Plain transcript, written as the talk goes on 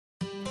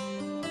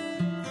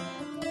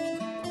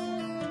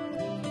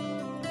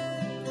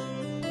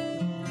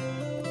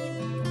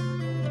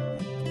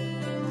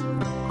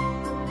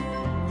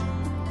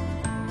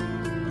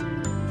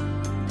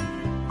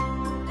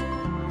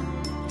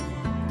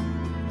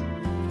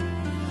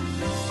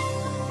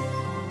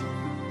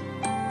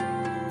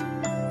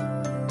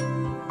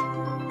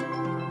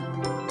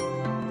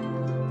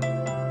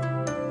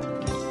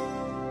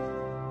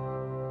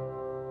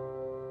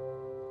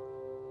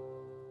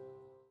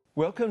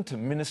Welcome to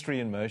Ministry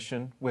in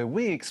Motion, where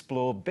we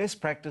explore best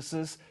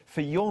practices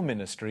for your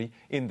ministry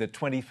in the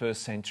 21st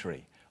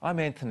century. I'm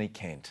Anthony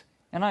Kent.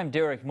 And I'm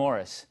Derek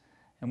Morris.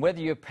 And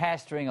whether you're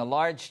pastoring a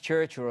large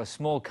church or a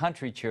small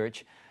country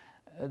church,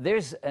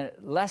 there's a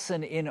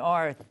lesson in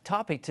our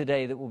topic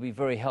today that will be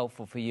very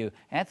helpful for you.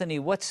 Anthony,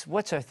 what's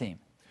our theme?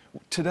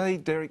 Today,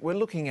 Derek, we're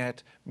looking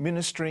at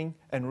ministering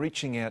and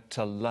reaching out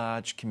to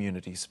large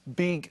communities,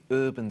 big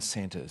urban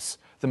centres,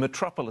 the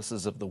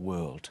metropolises of the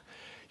world.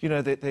 You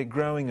know, they're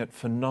growing at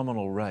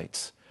phenomenal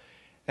rates.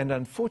 And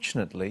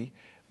unfortunately,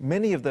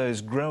 many of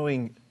those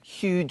growing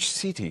huge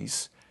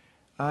cities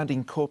aren't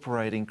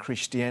incorporating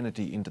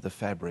Christianity into the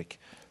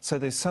fabric. So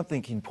there's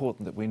something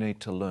important that we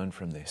need to learn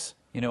from this.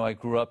 You know, I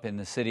grew up in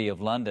the city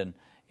of London,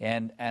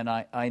 and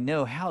I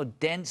know how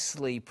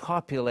densely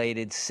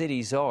populated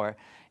cities are,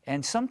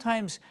 and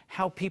sometimes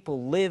how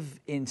people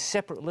live in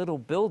separate little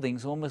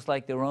buildings, almost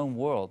like their own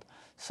world.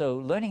 So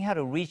learning how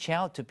to reach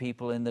out to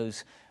people in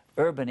those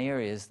urban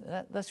areas,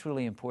 that's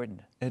really important.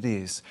 It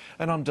is.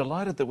 And I'm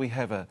delighted that we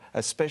have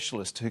a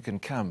specialist who can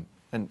come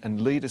and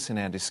lead us in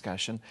our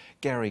discussion,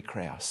 Gary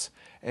Krause.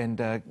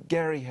 And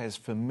Gary has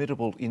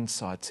formidable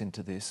insights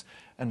into this,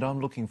 and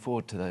I'm looking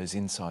forward to those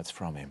insights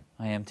from him.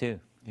 I am too.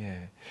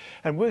 Yeah.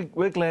 And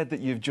we're glad that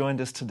you've joined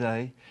us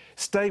today.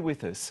 Stay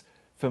with us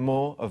for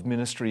more of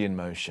Ministry in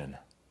Motion.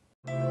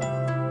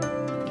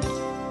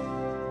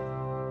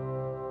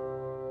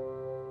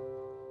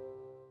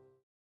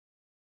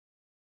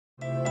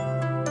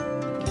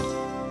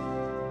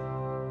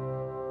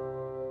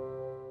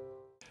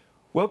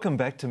 Welcome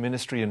back to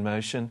Ministry in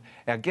Motion.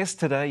 Our guest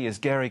today is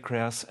Gary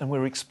Krause, and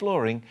we're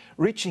exploring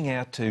reaching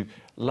out to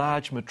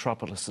large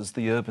metropolises,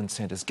 the urban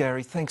centres.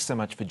 Gary, thanks so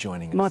much for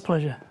joining us. My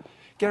pleasure.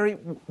 Gary,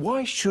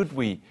 why should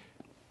we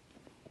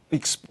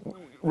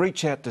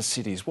reach out to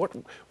cities?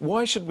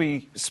 Why should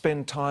we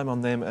spend time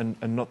on them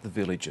and not the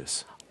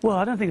villages? Well,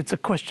 I don't think it's a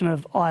question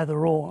of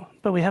either or,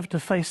 but we have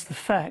to face the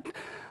fact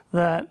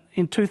that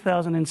in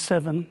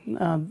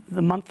 2007,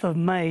 the month of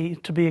May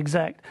to be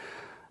exact,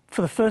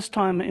 for the first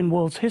time in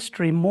world's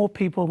history, more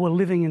people were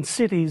living in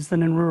cities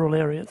than in rural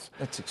areas.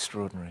 That's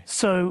extraordinary.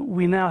 So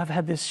we now have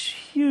had this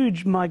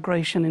huge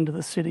migration into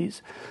the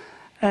cities.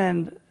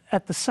 And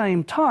at the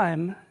same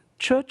time,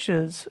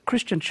 churches,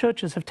 Christian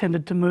churches, have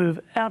tended to move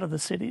out of the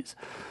cities.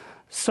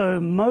 So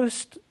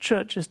most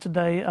churches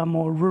today are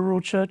more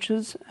rural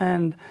churches,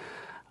 and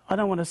I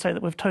don't want to say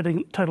that we've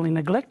totally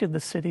neglected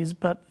the cities,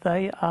 but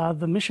they are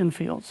the mission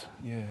fields.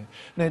 Yeah.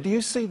 Now, do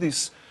you see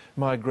this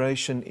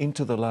migration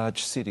into the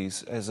large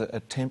cities as a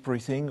temporary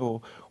thing,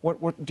 or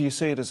what do you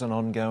see it as an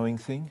ongoing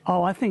thing?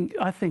 Oh, I think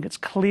it's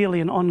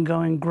clearly an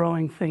ongoing,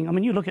 growing thing. I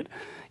mean, you look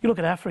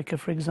at Africa,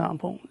 for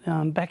example.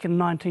 Back in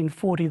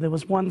 1940, there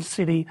was one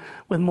city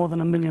with more than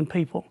 1 million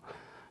people.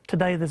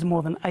 Today, there's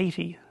more than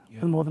 80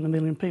 with more than 1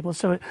 million people.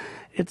 So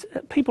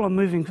people are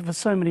moving for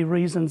so many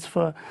reasons: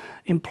 for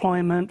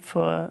employment,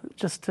 for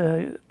just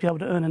to be able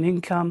to earn an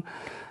income,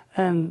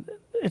 and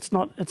it's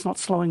not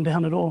slowing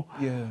down at all.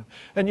 Yeah.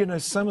 And you know,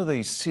 some of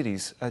these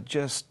cities are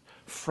just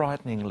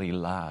frighteningly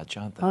large,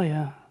 aren't they? Oh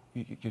yeah.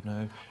 You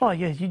know. Oh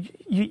yeah.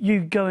 You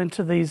go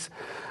into these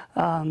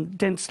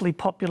densely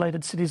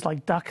populated cities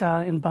like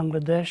Dhaka in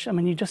Bangladesh. I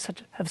mean, you just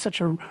have such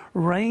a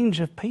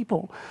range of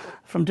people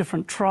from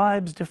different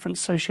tribes, different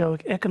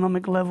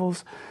socio-economic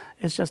levels.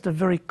 It's just a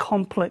very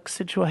complex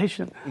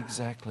situation.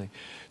 Exactly.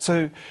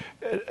 So,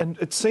 and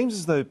it seems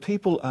as though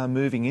people are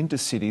moving into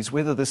cities,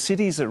 whether the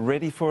cities are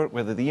ready for it,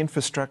 whether the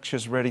infrastructure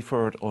is ready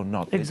for it or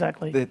not.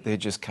 Exactly. They're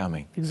just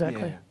coming.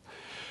 Exactly. Yeah.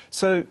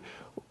 So,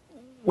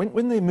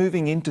 when they're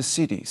moving into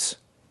cities,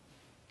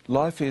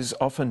 life is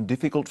often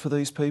difficult for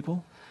these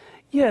people?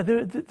 Yeah,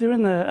 they're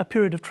in a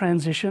period of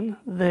transition.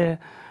 They're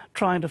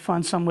trying to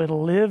find somewhere to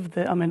live.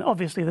 I mean,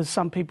 obviously there's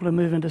some people who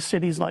move into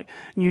cities like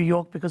New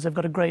York because they've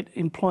got a great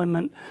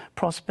employment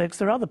prospects.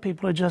 There are other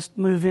people who just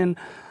move in,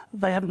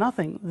 they have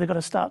nothing. They've got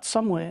to start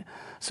somewhere.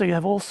 So you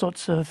have all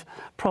sorts of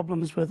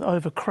problems with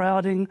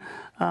overcrowding,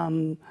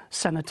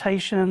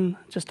 sanitation,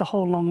 just a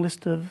whole long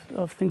list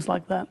of things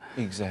like that.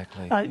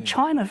 Exactly.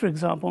 China, for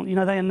example, you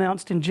know, they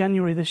announced in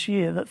January this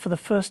year that for the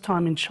first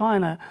time in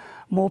China,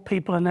 more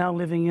people are now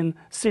living in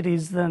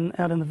cities than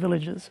out in the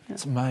villages. Yeah.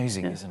 It's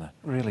amazing, isn't it? It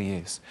really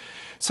is.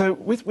 So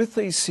with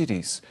these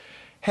cities,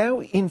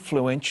 how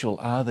influential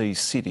are these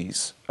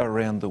cities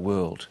around the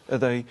world? Are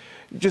they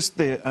just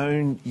their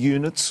own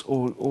units,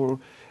 or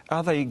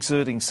are they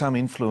exerting some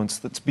influence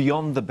that's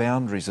beyond the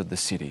boundaries of the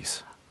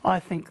cities? I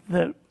think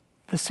that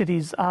the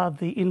cities are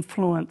the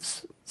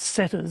influence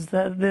setters.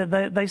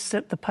 They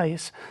set the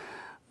pace.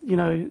 You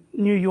know,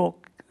 New York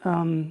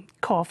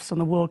coughs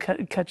and the world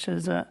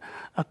catches a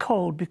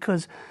cold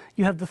because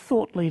you have the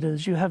thought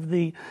leaders, you have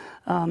the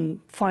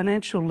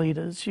financial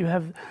leaders, you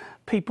have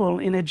people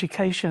in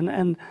education,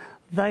 and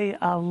they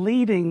are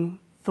leading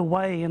the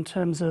way in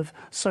terms of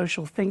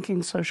social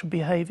thinking, social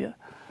behaviour.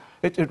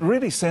 It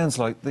really sounds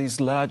like these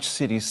large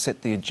cities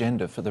set the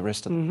agenda for the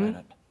rest of the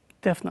planet.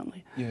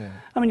 Definitely. Yeah.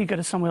 I mean, you go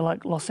to somewhere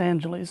like Los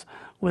Angeles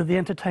with the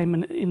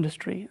entertainment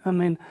industry. I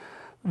mean,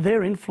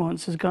 their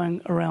influence is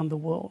going around the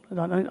world. And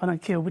I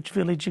don't care which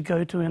village you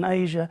go to in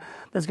Asia,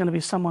 there's going to be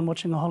someone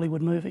watching a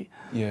Hollywood movie.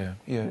 Yeah,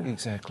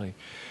 exactly.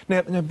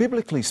 Now,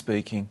 biblically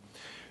speaking,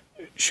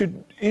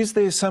 is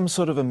there some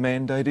sort of a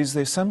mandate, is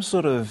there some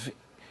sort of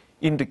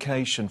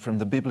indication from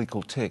the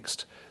biblical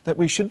text that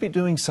we should be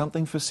doing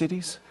something for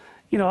cities?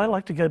 You know, I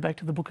like to go back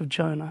to the book of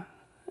Jonah,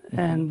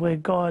 and where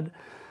God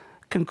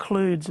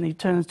concludes and he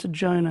turns to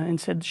Jonah and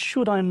said,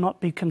 should I not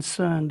be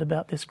concerned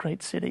about this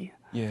great city?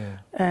 Yeah.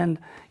 And,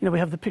 you know, we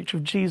have the picture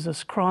of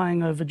Jesus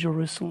crying over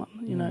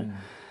Jerusalem, you know.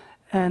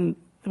 And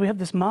we have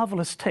this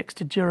marvelous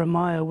text in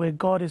Jeremiah where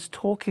God is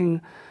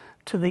talking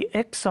to the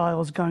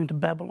exiles going to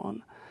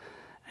Babylon.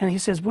 And he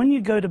says, when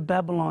you go to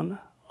Babylon,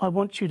 I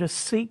want you to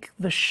seek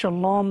the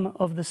shalom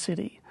of the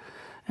city.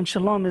 And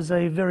shalom is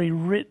a very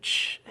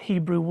rich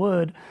Hebrew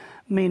word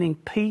meaning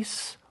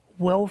peace,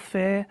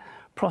 welfare,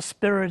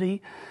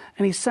 prosperity.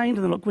 And he's saying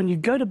to them, look, when you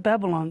go to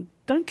Babylon,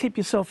 don't keep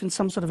yourself in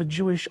some sort of a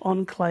Jewish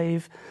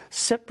enclave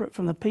separate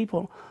from the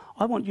people.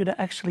 I want you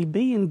to actually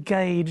be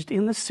engaged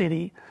in the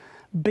city,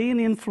 be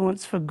an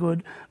influence for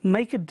good,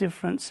 make a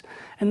difference.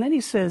 And then he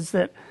says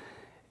that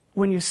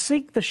when you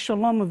seek the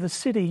shalom of the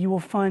city, you will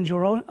find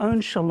your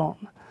own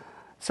shalom.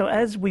 So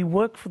as we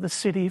work for the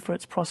city, for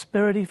its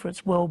prosperity, for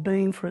its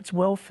well-being, for its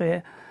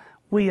welfare,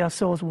 we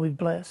ourselves will be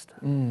blessed.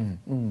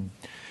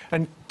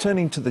 And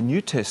turning to the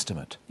New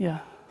Testament,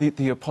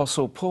 the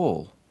Apostle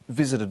Paul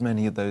visited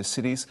many of those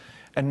cities,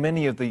 and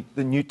many of the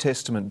New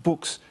Testament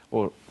books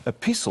or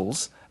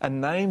epistles are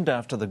named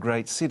after the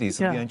great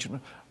cities of the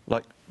ancient,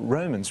 like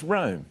Romans,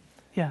 Rome,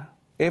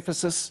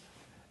 Ephesus,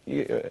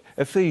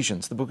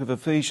 Ephesians, the book of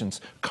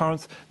Ephesians,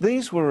 Corinth.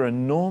 These were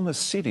enormous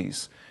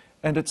cities,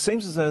 and it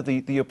seems as though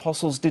the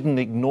apostles didn't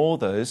ignore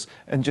those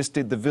and just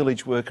did the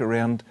village work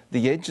around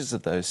the edges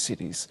of those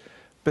cities.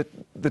 But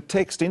the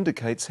text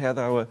indicates how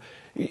they were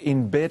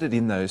embedded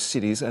in those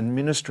cities and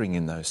ministering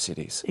in those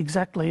cities.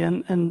 Exactly,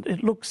 and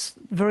it looks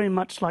very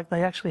much like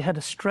they actually had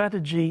a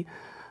strategy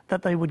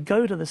that they would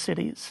go to the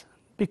cities,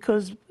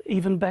 because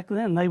even back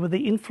then they were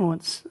the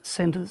influence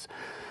centres.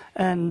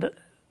 And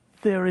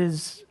there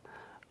is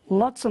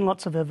lots and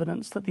lots of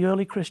evidence that the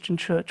early Christian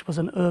church was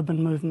an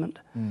urban movement.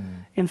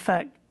 In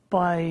fact,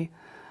 by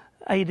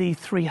AD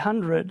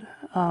 300,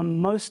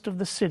 most of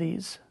the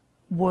cities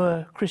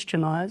were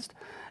Christianized.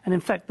 And in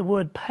fact, the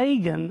word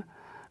pagan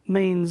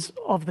means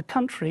of the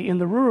country in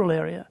the rural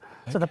area.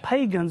 So the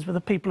pagans were the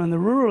people in the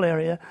rural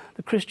area,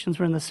 the Christians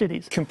were in the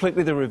cities.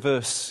 Completely the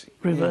reverse.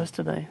 Reverse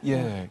today.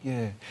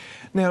 Yeah.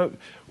 Now,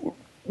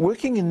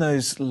 working in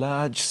those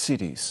large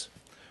cities,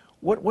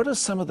 what are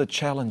some of the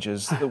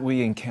challenges that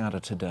we encounter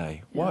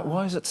today?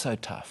 Why is it so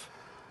tough?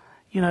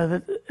 You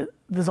know,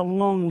 there's a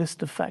long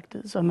list of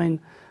factors. I mean,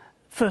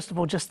 first of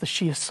all, just the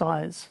sheer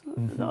size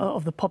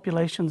of the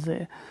populations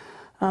there.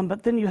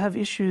 But then you have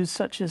issues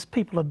such as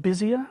people are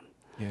busier,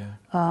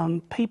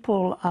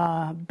 people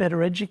are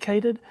better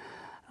educated,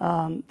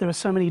 there are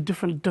so many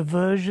different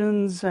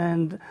diversions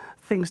and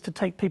things to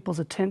take people's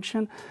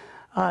attention.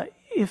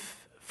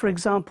 If, for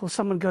example,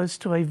 someone goes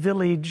to a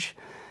village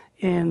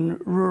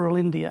in rural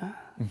India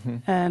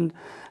and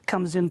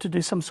comes in to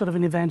do some sort of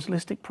an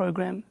evangelistic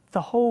program,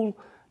 the whole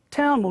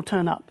town will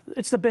turn up.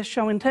 It's the best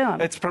show in town.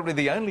 It's probably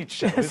the only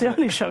show. It's the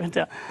only show in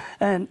town.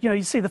 And, you know,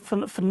 you see the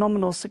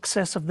phenomenal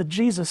success of the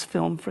Jesus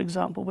film, for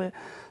example, where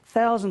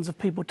thousands of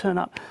people turn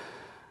up.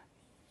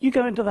 You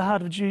go into the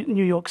heart of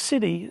New York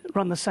City,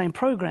 run the same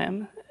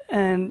program,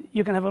 and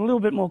you can have a little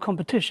bit more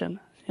competition.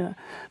 You know,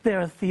 there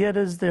are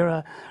theatres, there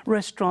are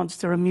restaurants,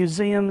 there are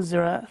museums,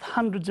 there are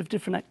hundreds of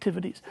different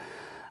activities.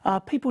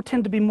 People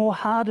tend to be more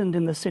hardened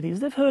in the cities.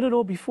 They've heard it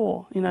all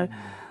before, you know.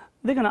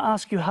 They're going to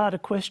ask you harder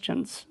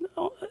questions.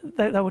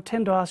 They will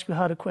tend to ask you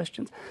harder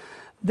questions.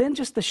 Then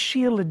just the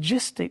sheer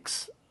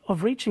logistics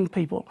of reaching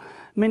people.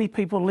 Many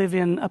people live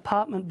in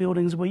apartment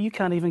buildings where you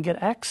can't even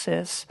get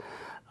access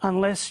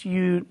unless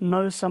you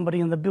know somebody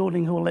in the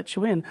building who will let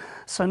you in.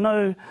 So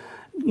no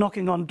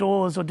knocking on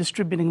doors or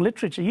distributing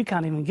literature, you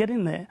can't even get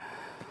in there.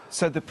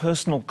 So the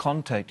personal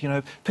contact, you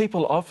know,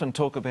 people often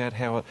talk about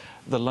how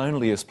the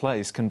loneliest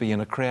place can be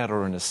in a crowd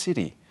or in a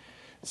city.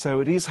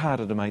 So it is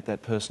harder to make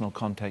that personal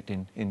contact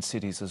in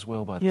cities as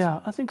well. But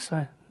yeah, I think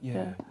so.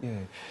 Yeah.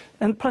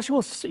 And plus you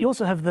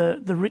also have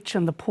the rich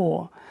and the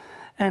poor,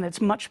 and it's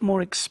much more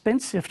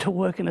expensive to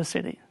work in a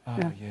city.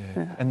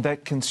 And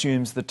that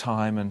consumes the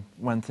time, and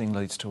one thing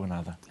leads to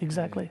another.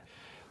 Exactly.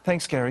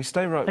 Thanks, Gary.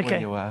 Stay right where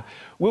you are.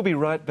 We'll be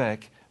right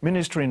back.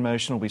 Ministry in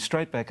Motion will be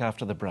straight back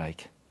after the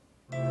break.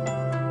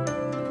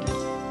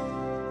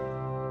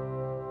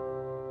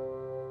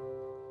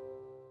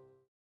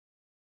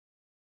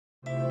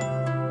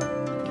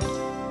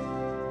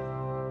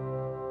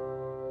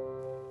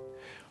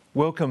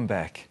 Welcome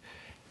back.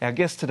 Our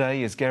guest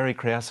today is Gary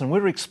Krause, and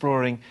we're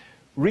exploring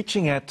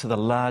reaching out to the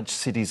large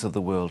cities of the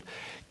world.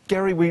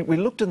 Gary, we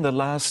looked in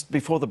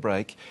before the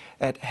break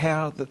at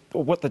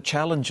what the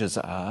challenges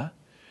are.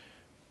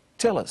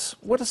 Tell us,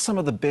 what are some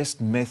of the best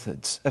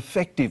methods,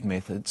 effective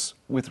methods,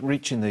 with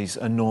reaching these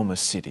enormous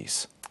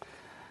cities?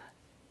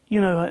 You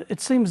know,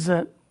 it seems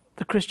that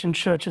the Christian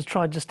church has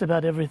tried just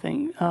about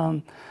everything.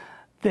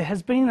 There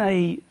has been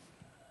I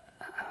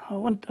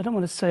don't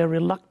want to say a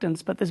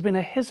reluctance, but there's been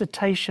a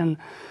hesitation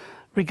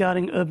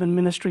regarding urban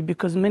ministry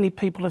because many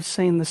people have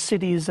seen the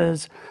cities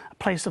as a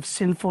place of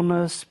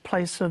sinfulness,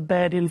 place of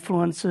bad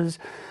influences,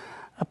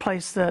 a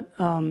place that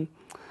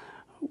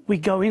we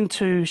go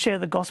into, share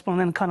the gospel, and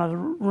then kind of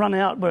run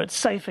out where it's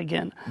safe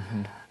again.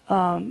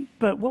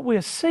 But what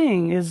we're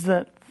seeing is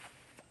that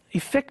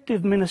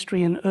effective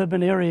ministry in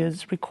urban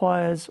areas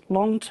requires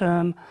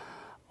long-term,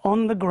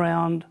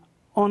 on-the-ground,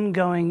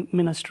 ongoing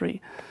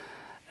ministry.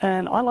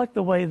 And I like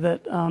the way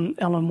that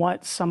Ellen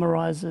White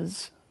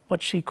summarizes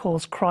what she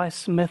calls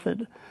Christ's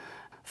method.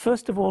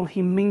 First of all,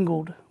 he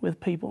mingled with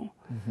people.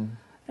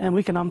 And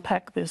we can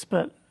unpack this,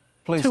 but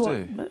Please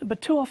do.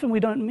 But too often we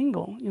don't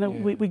mingle. You know,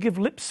 we give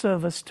lip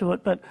service to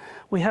it, but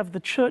we have the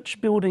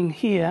church building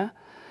here,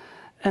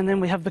 and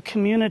then we have the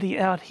community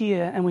out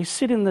here, and we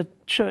sit in the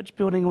church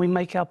building and we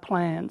make our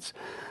plans.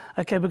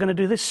 Okay, we're going to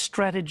do this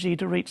strategy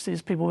to reach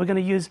these people. We're going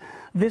to use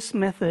this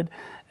method.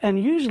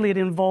 And usually it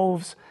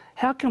involves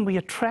how can we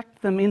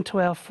attract them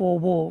into our four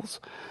walls.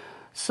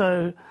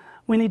 So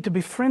we need to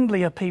be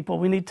friendlier people.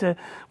 We need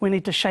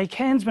to shake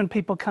hands when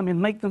people come in,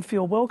 make them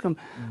feel welcome.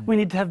 We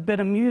need to have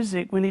better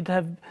music. We need to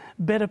have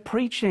better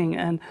preaching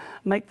and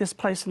make this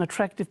place an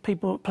attractive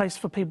place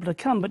for people to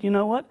come. But you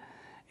know what?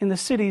 In the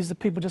cities, the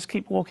people just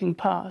keep walking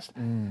past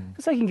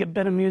because they can get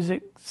better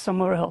music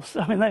somewhere else.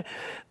 I mean,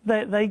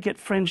 they get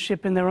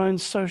friendship in their own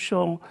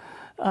social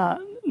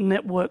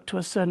network to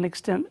a certain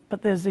extent,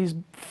 but there's these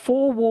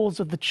four walls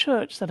of the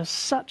church that are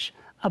such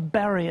a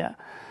barrier.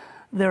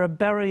 They're a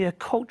barrier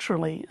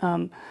culturally.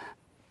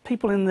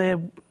 People in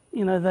there,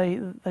 you know,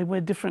 they wear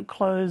different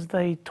clothes,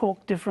 they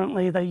talk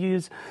differently, they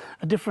use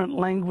a different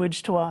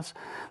language to us.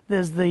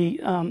 There's the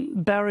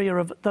barrier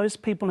of those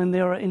people in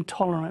there are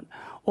intolerant.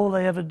 All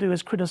they ever do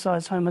is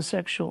criticize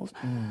homosexuals.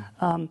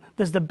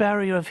 There's the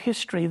barrier of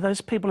history.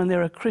 Those people in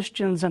there are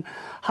Christians, and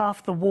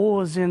half the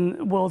wars in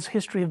the world's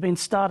history have been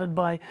started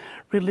by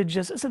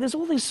religious. So there's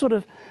all these sort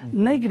of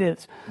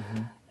negatives.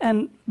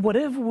 And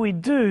whatever we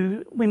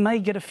do, we may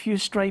get a few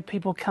stray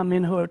people come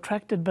in who are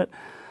attracted, but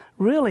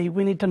really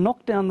we need to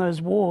knock down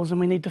those walls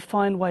and we need to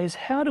find ways,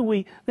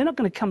 they're not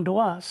going to come to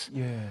us.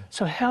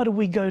 So how do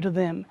we go to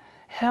them?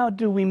 How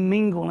do we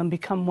mingle and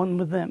become one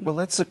with them? Well,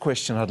 that's a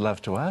question I'd love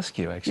to ask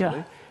you,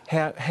 actually.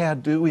 How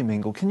do we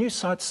mingle? Can you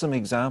cite some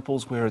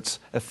examples where it's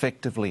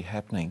effectively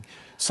happening?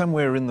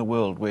 Somewhere in the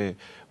world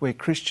where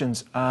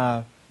Christians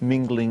are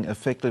mingling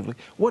effectively.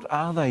 What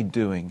are they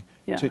doing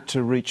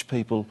to reach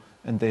people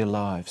and their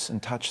lives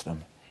and touch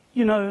them?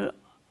 You know,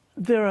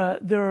 there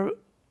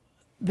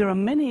are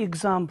many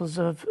examples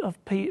of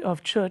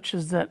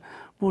churches that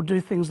will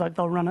do things like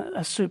they'll run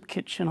a soup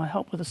kitchen. I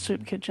help with a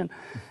soup kitchen.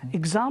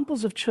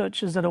 Examples of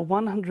churches that are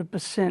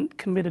 100%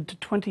 committed to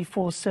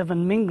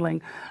 24/7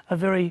 mingling are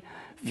very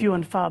few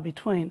and far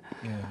between.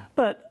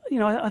 But, you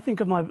know, I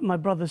think of my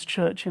brother's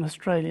church in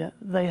Australia.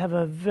 They have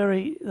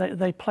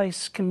they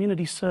place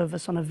community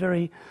service on a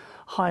very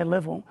high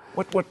level.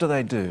 What do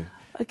they do?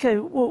 Okay,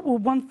 well,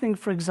 one thing,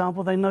 for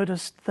example, they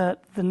noticed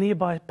that the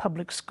nearby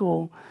public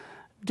school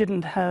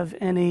didn't have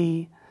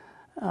any...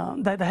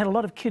 They had a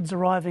lot of kids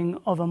arriving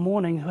of a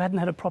morning who hadn't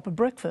had a proper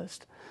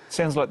breakfast.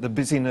 Sounds like the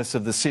busyness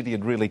of the city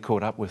had really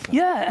caught up with them.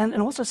 Yeah,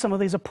 and also some of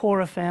these are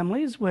poorer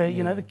families where,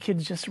 you know, the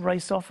kids just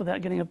race off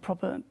without getting a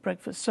proper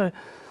breakfast. So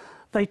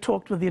they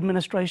talked with the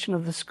administration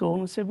of the school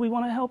and said, we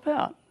want to help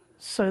out.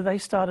 So they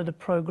started a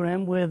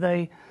program where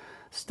they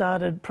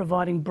started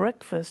providing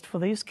breakfast for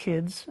these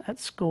kids at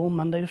school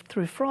Monday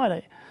through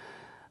Friday.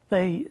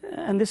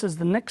 And this is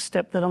the next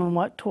step that Ellen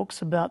White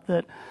talks about,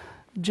 that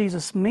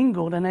Jesus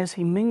mingled, and as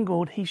he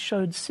mingled, he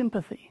showed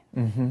sympathy.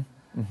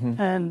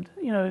 And,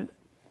 you know,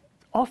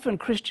 often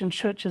Christian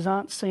churches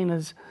aren't seen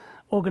as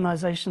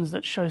organizations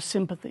that show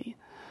sympathy.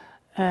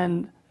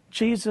 And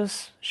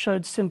Jesus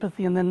showed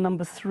sympathy, and then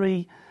number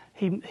three,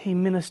 he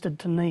ministered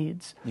to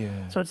needs.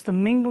 So it's the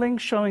mingling,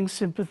 showing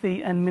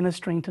sympathy, and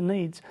ministering to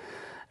needs.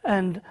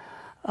 And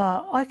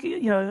I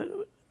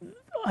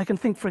can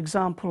think, for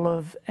example,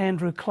 of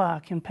Andrew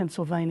Clark in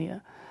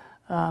Pennsylvania.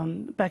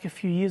 Back a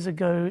few years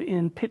ago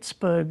in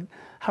Pittsburgh,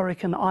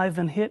 Hurricane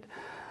Ivan hit.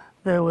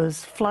 There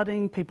was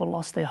flooding, people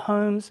lost their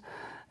homes,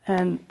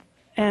 and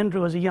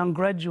Andrew, as a young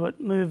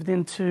graduate, moved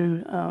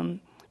into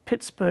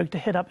Pittsburgh to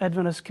head up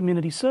Adventist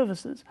Community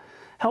Services,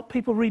 helped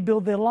people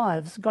rebuild their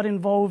lives, got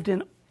involved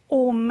in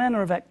all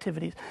manner of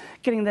activities,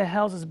 getting their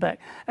houses back,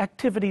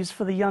 activities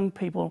for the young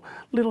people,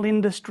 little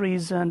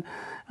industries and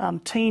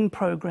teen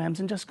programs,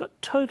 and just got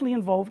totally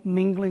involved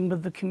mingling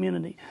with the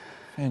community.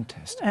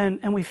 Fantastic.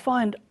 And we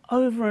find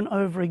over and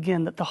over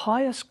again that the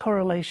highest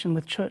correlation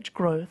with church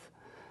growth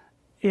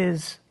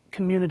is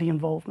community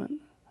involvement.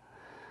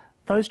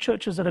 Those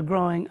churches that are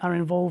growing are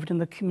involved in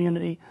the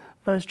community.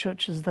 Those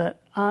churches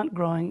that aren't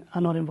growing are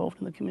not involved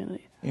in the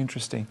community.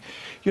 Interesting.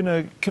 You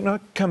know, can I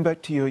come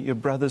back to your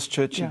brother's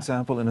church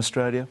example in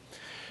Australia?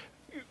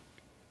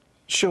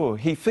 Sure,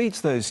 he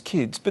feeds those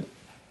kids, but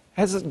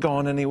Has it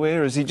gone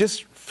anywhere? Is he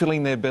just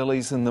filling their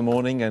bellies in the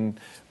morning and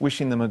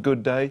wishing them a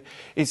good day?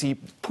 Is he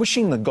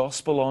pushing the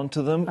gospel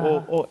onto them?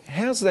 Or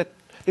how's that?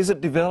 Is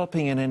it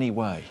developing in any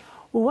way?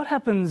 Well, what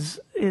happens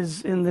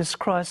is in this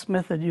Christ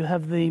method, you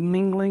have the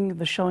mingling,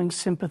 the showing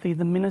sympathy,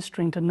 the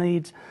ministering to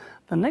needs.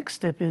 The next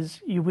step is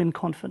you win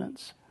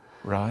confidence.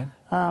 Right.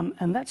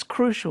 And that's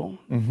crucial,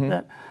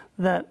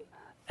 that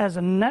as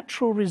a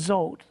natural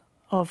result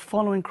of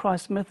following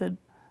Christ's method,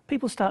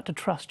 people start to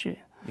trust you.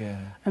 Yeah.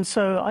 And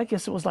so I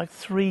guess it was like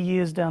 3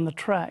 years down the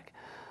track,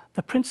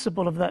 the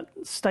principal of that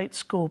state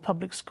school,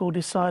 public school,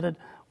 decided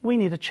we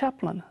need a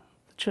chaplain.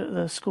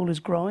 The school is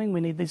growing, we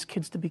need these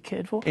kids to be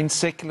cared for. In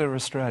secular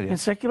Australia? In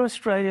secular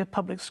Australia,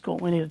 public school,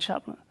 we need a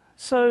chaplain.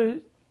 So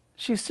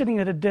she's sitting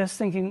at a desk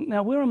thinking,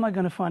 now where am I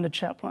going to find a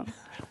chaplain?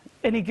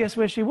 Any guess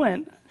where she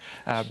went?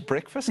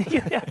 Breakfast?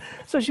 Yeah.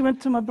 So she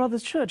went to my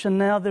brother's church, and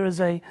now there is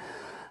a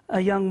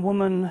young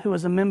woman who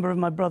is a member of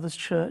my brother's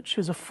church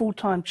who's a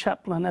full-time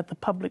chaplain at the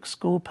public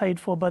school paid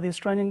for by the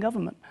Australian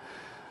government.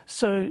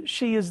 So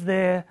she is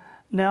there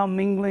now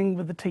mingling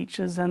with the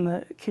teachers and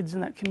the kids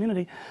in that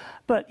community.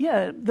 But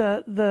yeah,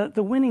 the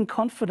winning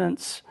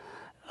confidence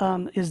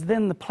is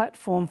then the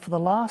platform for the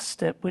last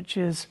step, which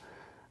is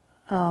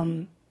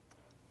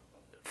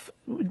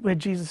where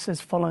Jesus says,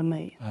 follow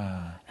me.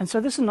 And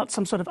so this is not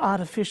some sort of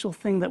artificial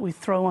thing that we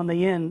throw on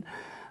the end,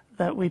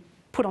 that we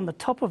put on the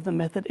top of the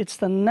method. It's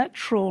the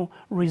natural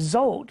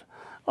result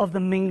of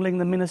the mingling,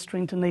 the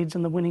ministering to needs,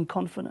 and the winning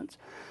confidence.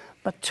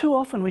 But too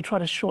often we try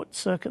to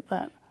short-circuit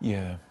that.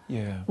 Yeah,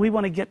 yeah. We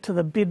want to get to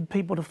the bid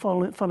people to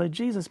follow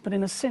Jesus, but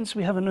in a sense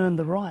we haven't earned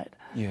the right.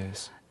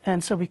 Yes.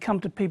 And so we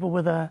come to people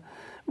with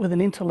an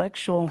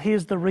intellectual,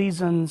 here's the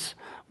reasons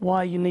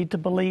why you need to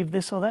believe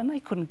this or that, and they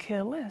couldn't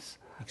care less.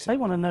 Exactly. They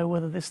want to know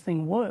whether this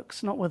thing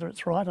works, not whether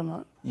it's right or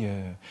not.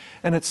 Yeah.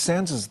 And it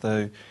sounds as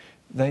though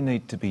they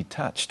need to be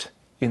touched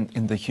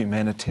in the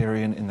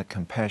humanitarian, in the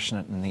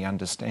compassionate, and the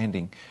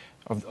understanding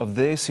of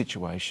their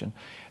situation.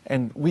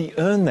 And we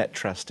earn that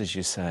trust, as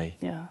you say,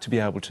 to be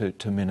able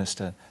to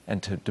minister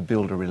and to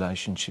build a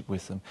relationship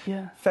with them.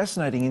 Yeah.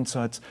 Fascinating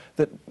insights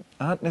that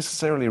aren't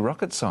necessarily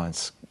rocket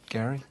science,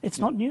 Gary. It's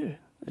not new.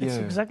 It's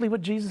exactly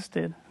what Jesus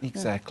did.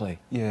 Exactly,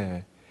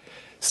 yeah.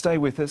 Stay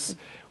with us.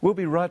 We'll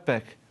be right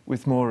back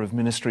with more of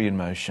Ministry in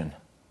Motion.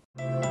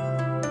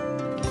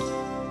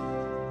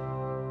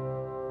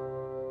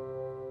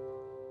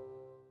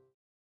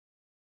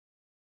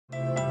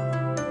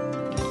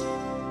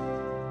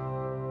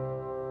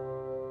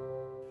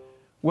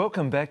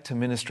 Welcome back to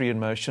Ministry in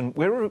Motion,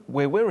 where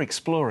we're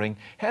exploring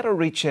how to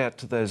reach out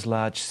to those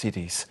large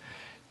cities.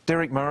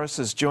 Derek Morris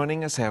is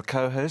joining us, our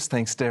co-host.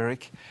 Thanks,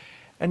 Derek.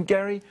 And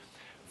Gary,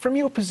 from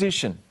your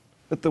position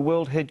at the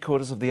World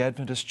Headquarters of the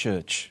Adventist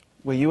Church,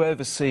 where you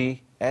oversee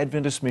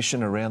Adventist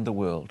mission around the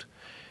world,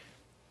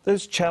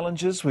 those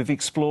challenges we've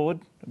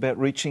explored about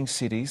reaching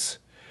cities,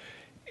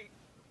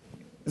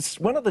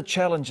 one of the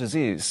challenges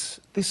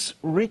is this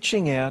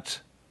reaching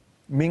out,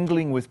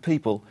 mingling with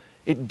people.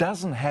 It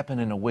doesn't happen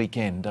in a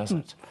weekend, does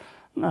it?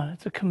 No,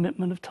 it's a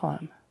commitment of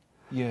time.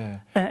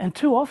 Yeah. And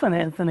too often,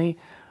 Anthony,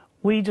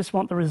 we just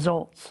want the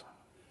results.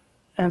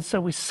 And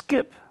so we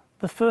skip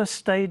the first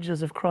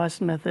stages of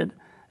Christ's method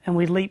and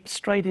we leap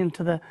straight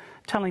into the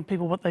telling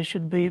people what they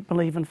should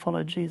believe and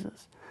follow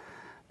Jesus.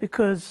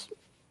 Because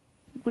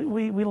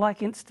we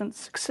like instant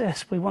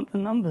success. We want the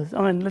numbers.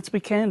 I mean, let's be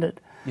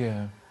candid.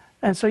 Yeah.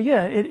 And so,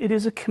 yeah, it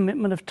is a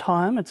commitment of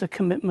time. It's a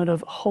commitment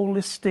of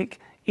holistic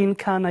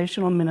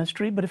incarnational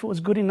ministry, but if it was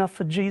good enough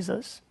for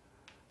Jesus,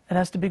 it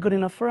has to be good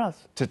enough for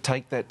us. To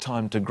take that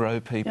time to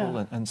grow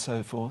people and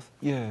so forth.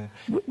 Yeah.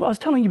 I was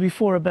telling you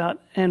before about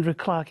Andrew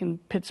Clark in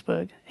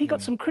Pittsburgh. He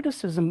got some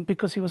criticism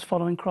because he was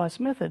following Christ's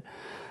method.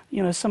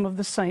 You know, some of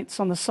the saints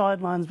on the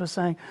sidelines were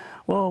saying,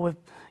 well,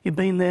 you've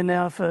been there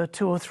now for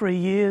 2 or 3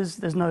 years,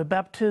 there's no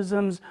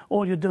baptisms,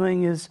 all you're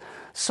doing is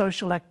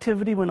social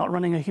activity, we're not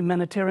running a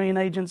humanitarian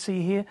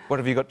agency here. What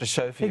have you got to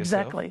show for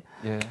yourself? Exactly.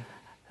 Yeah.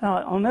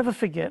 I'll never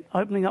forget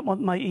opening up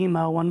my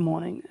email one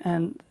morning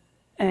and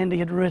Andy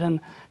had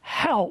written,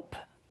 help,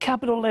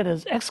 capital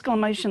letters,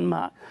 exclamation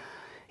mark.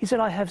 He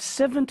said, I have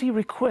 70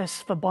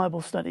 requests for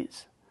Bible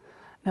studies.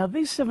 Now,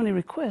 these 70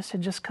 requests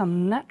had just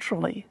come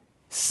naturally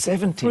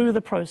 70? Through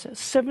the process.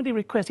 70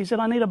 requests. He said,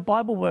 I need a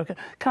Bible worker.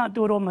 Can't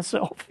do it all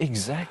myself.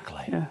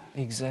 Exactly. Yeah.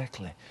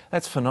 Exactly.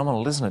 That's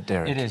phenomenal, isn't it,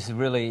 Derek? It is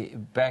really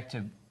back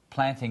to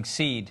planting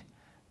seed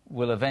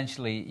will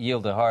eventually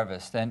yield a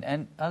harvest.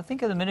 And I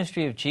think of the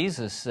ministry of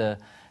Jesus,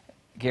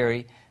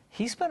 Gary,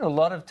 he spent a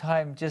lot of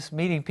time just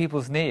meeting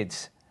people's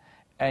needs.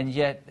 And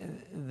yet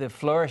the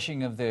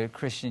flourishing of the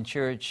Christian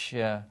church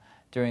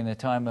during the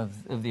time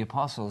of the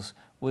apostles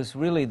was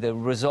really the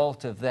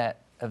result of that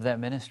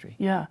ministry.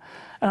 Yeah.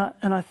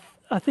 And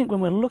I think when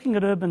we're looking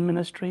at urban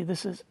ministry,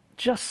 this is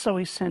just so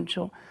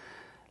essential.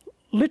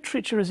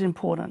 Literature is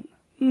important.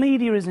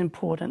 Media is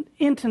important.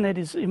 Internet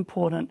is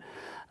important.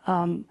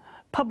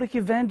 Public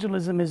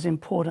evangelism is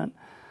important,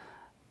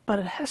 but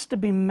it has to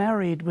be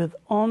married with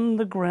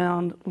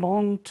on-the-ground,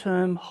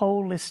 long-term,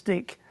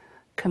 holistic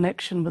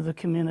connection with the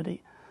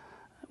community.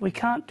 We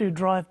can't do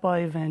drive-by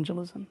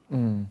evangelism.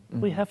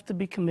 We have to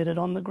be committed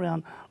on the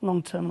ground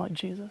long-term like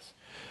Jesus.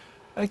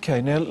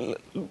 Okay, now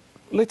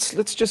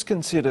let's just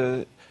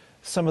consider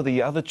some of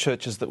the other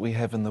churches that we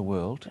have in the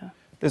world. Yeah.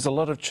 There's a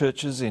lot of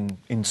churches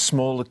in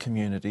smaller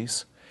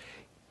communities,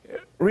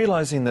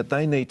 realising that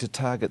they need to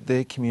target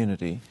their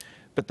community,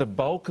 but the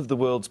bulk of the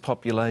world's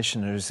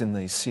population is in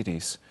these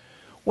cities.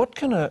 What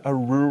can a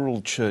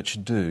rural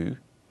church do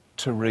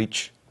to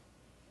reach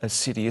a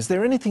city? Is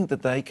there anything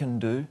that they can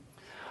do?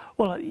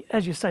 Well,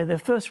 as you say, their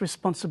first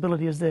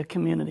responsibility is their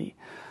community.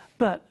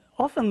 But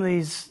often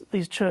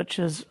these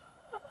churches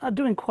are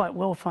doing quite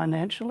well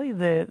financially.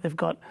 They've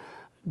got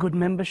good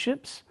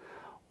memberships.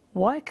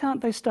 Why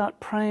can't they start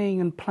praying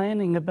and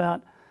planning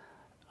about,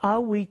 are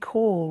we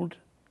called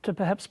to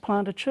perhaps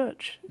plant a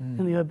church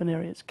in the urban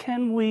areas?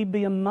 Can we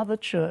be a mother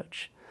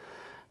church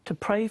to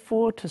pray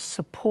for, to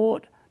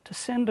support, to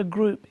send a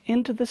group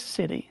into the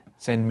city?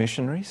 Send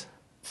missionaries?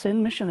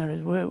 Send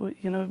missionaries.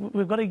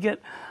 We've got to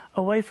get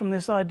away from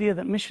this idea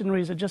that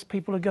missionaries are just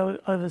people who go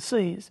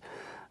overseas.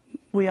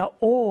 We are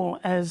all,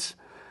 as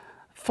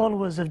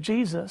followers of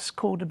Jesus,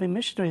 called to be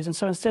missionaries. And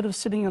so instead of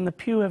sitting on the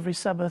pew every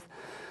Sabbath,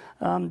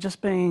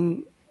 just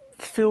being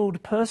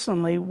filled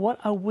personally, what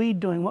are we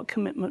doing? What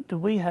commitment do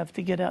we have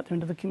to get out there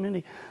into the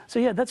community? So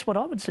yeah, that's what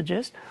I would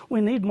suggest.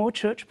 We need more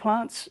church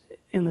plants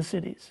in the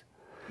cities.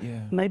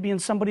 Yeah. Maybe in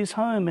somebody's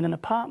home, in an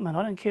apartment,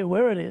 I don't care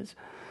where it is.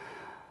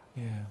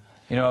 Yeah.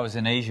 You know, I was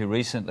in Asia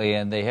recently,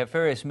 and they have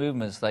various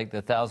movements like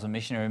the Thousand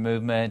Missionary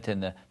Movement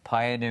and the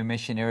Pioneer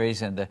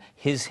Missionaries and the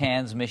His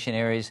Hands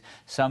Missionaries,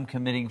 some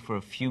committing for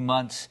a few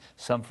months,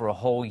 some for a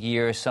whole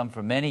year, some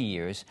for many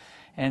years.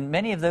 And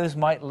many of those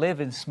might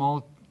live in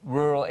small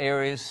rural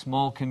areas,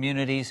 small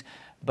communities,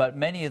 but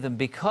many of them,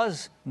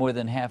 because more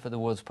than half of the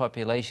world's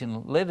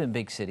population live in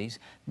big cities,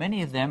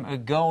 many of them are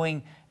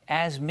going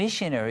as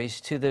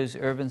missionaries to those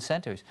urban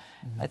centers.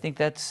 I think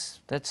that's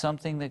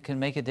something that can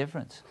make a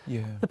difference.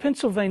 Yeah. The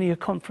Pennsylvania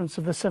Conference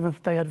of the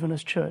Seventh-day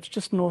Adventist Church,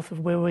 just north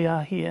of where we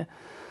are here,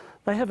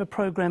 they have a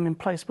program in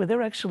place where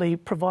they're actually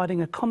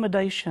providing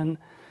accommodation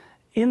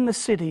in the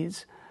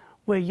cities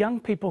where young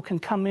people can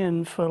come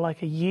in for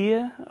like a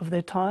year of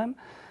their time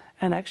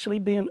and actually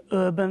be an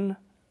urban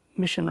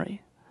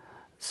missionary.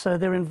 So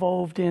they're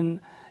involved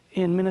in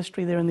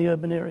ministry there in the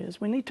urban areas.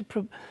 We need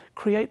to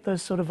create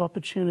those sort of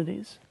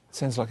opportunities.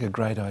 Sounds like a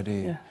great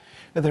idea. Yeah.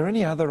 Are there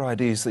any other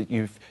ideas that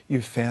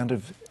you've found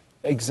of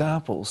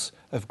examples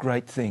of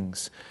great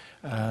things?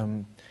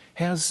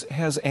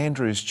 How's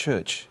Andrew's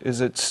church? Is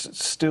it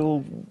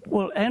still...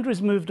 Well,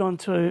 Andrew's moved on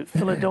to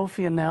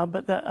Philadelphia now,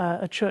 but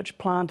a church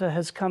planter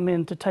has come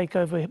in to take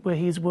over where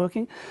he's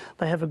working.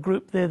 They have a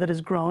group there that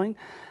is growing.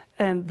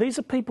 And these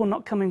are people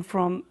not coming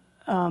from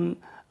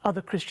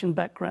other Christian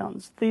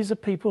backgrounds. These are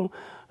people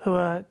who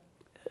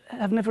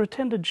have never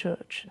attended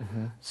church.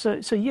 So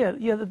yeah,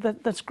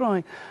 that's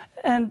growing.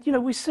 And, you know,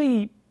 we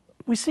see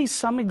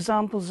some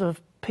examples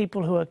of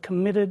people who are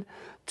committed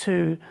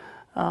to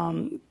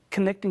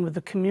connecting with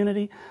the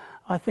community.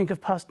 I think of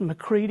Pastor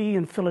McCready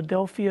in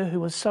Philadelphia, who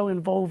was so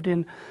involved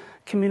in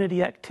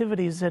community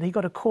activities that he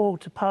got a call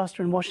to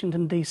pastor in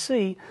Washington,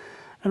 D.C.,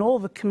 and all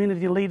the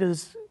community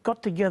leaders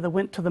got together,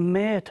 went to the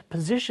mayor to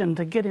position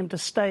to get him to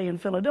stay in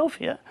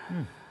Philadelphia.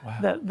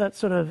 Wow. That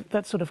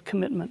sort of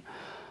commitment.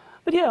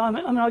 But yeah, I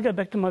mean, I go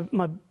back to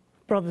my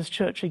brother's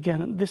church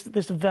again.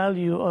 This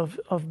value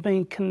of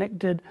being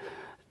connected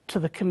to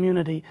the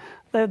community.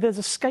 There's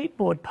a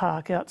skateboard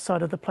park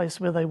outside of the place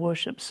where they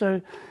worship.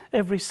 So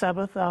every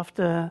Sabbath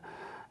after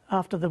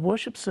the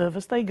worship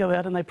service, they go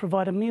out and they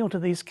provide a meal to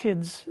these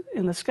kids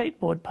in the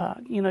skateboard park.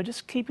 You know,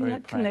 just keeping Very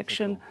that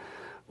connection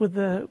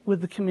practical.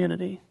 with the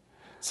community.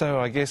 So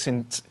I guess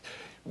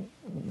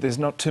there's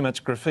not too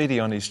much graffiti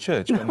on his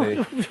church. Not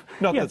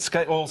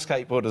that all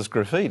skateboarders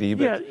graffiti,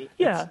 but...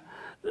 Yeah.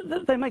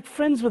 They make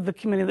friends with the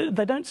community.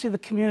 They don't see the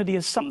community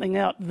as something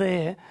out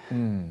there.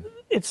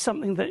 It's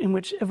something in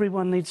which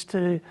everyone needs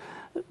to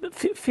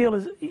feel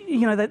as,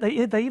 you know,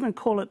 they even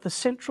call it the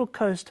Central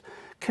Coast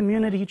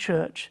Community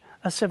Church,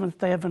 a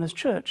Seventh-day Adventist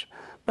church.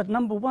 But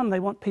number one, they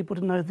want people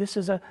to know this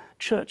is a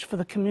church for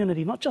the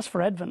community, not just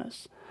for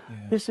Adventists.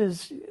 Yeah.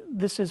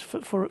 This is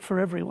for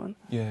everyone.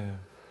 Yeah.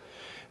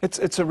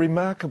 It's a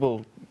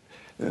remarkable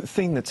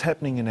thing that's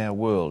happening in our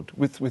world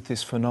with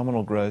this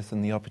phenomenal growth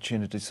and the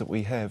opportunities that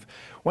we have.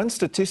 One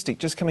statistic,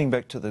 just coming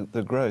back to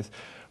the growth,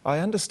 I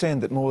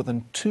understand that more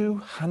than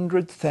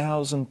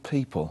 200,000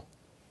 people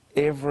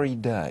every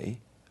day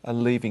are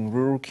leaving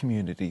rural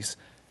communities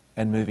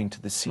and moving to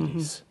the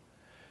cities.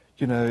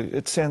 You know,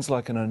 it sounds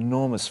like an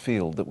enormous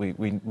field that we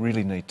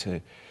really need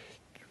to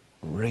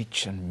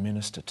reach and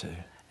minister to.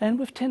 And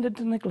we've tended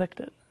to neglect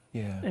it.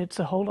 Yeah. It's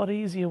a whole lot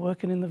easier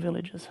working in the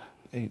villages.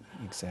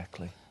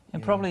 Exactly.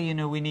 And probably, you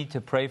know, we need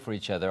to pray for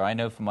each other. I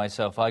know for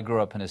myself, I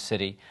grew up in a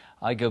city.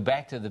 I go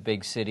back to the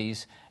big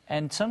cities,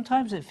 and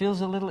sometimes it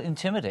feels a little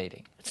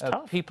intimidating. It's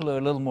tough. People are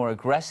a little more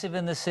aggressive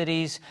in the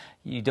cities.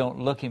 You don't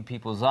look in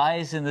people's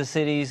eyes in the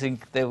cities, and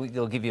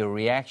they'll give you a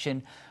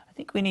reaction. I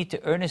think we need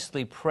to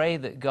earnestly pray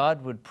that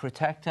God would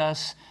protect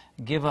us,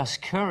 give us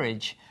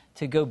courage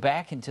to go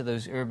back into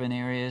those urban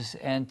areas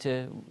and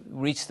to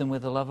reach them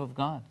with the love of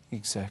God.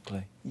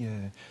 Exactly,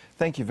 yeah.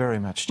 Thank you very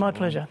much, My John.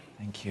 pleasure.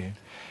 Thank you.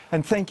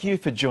 And thank you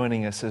for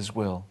joining us as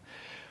well,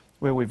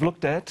 where we've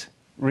looked at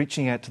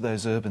reaching out to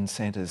those urban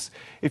centres.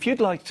 If you'd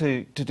like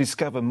to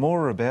discover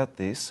more about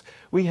this,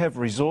 we have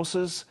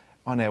resources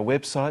on our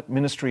website,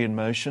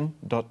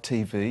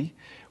 ministryinmotion.tv,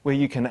 where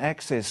you can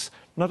access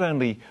not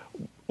only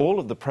all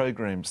of the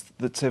programs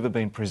that's ever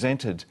been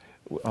presented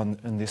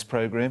in this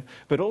program,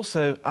 but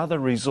also other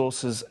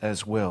resources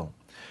as well.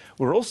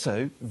 We're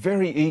also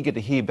very eager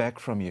to hear back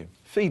from you,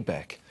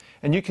 feedback,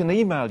 and you can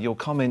email your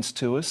comments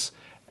to us.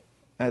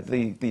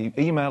 The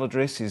email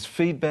address is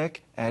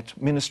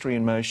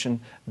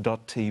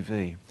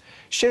feedback@ministryinmotion.tv.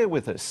 Share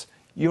with us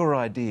your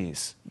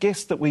ideas,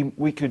 guests that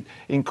we could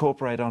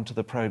incorporate onto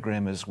the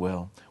program as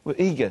well. We're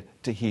eager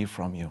to hear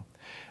from you.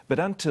 But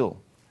until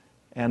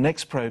our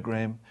next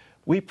program,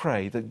 we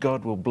pray that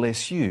God will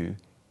bless you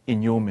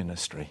in your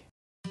ministry.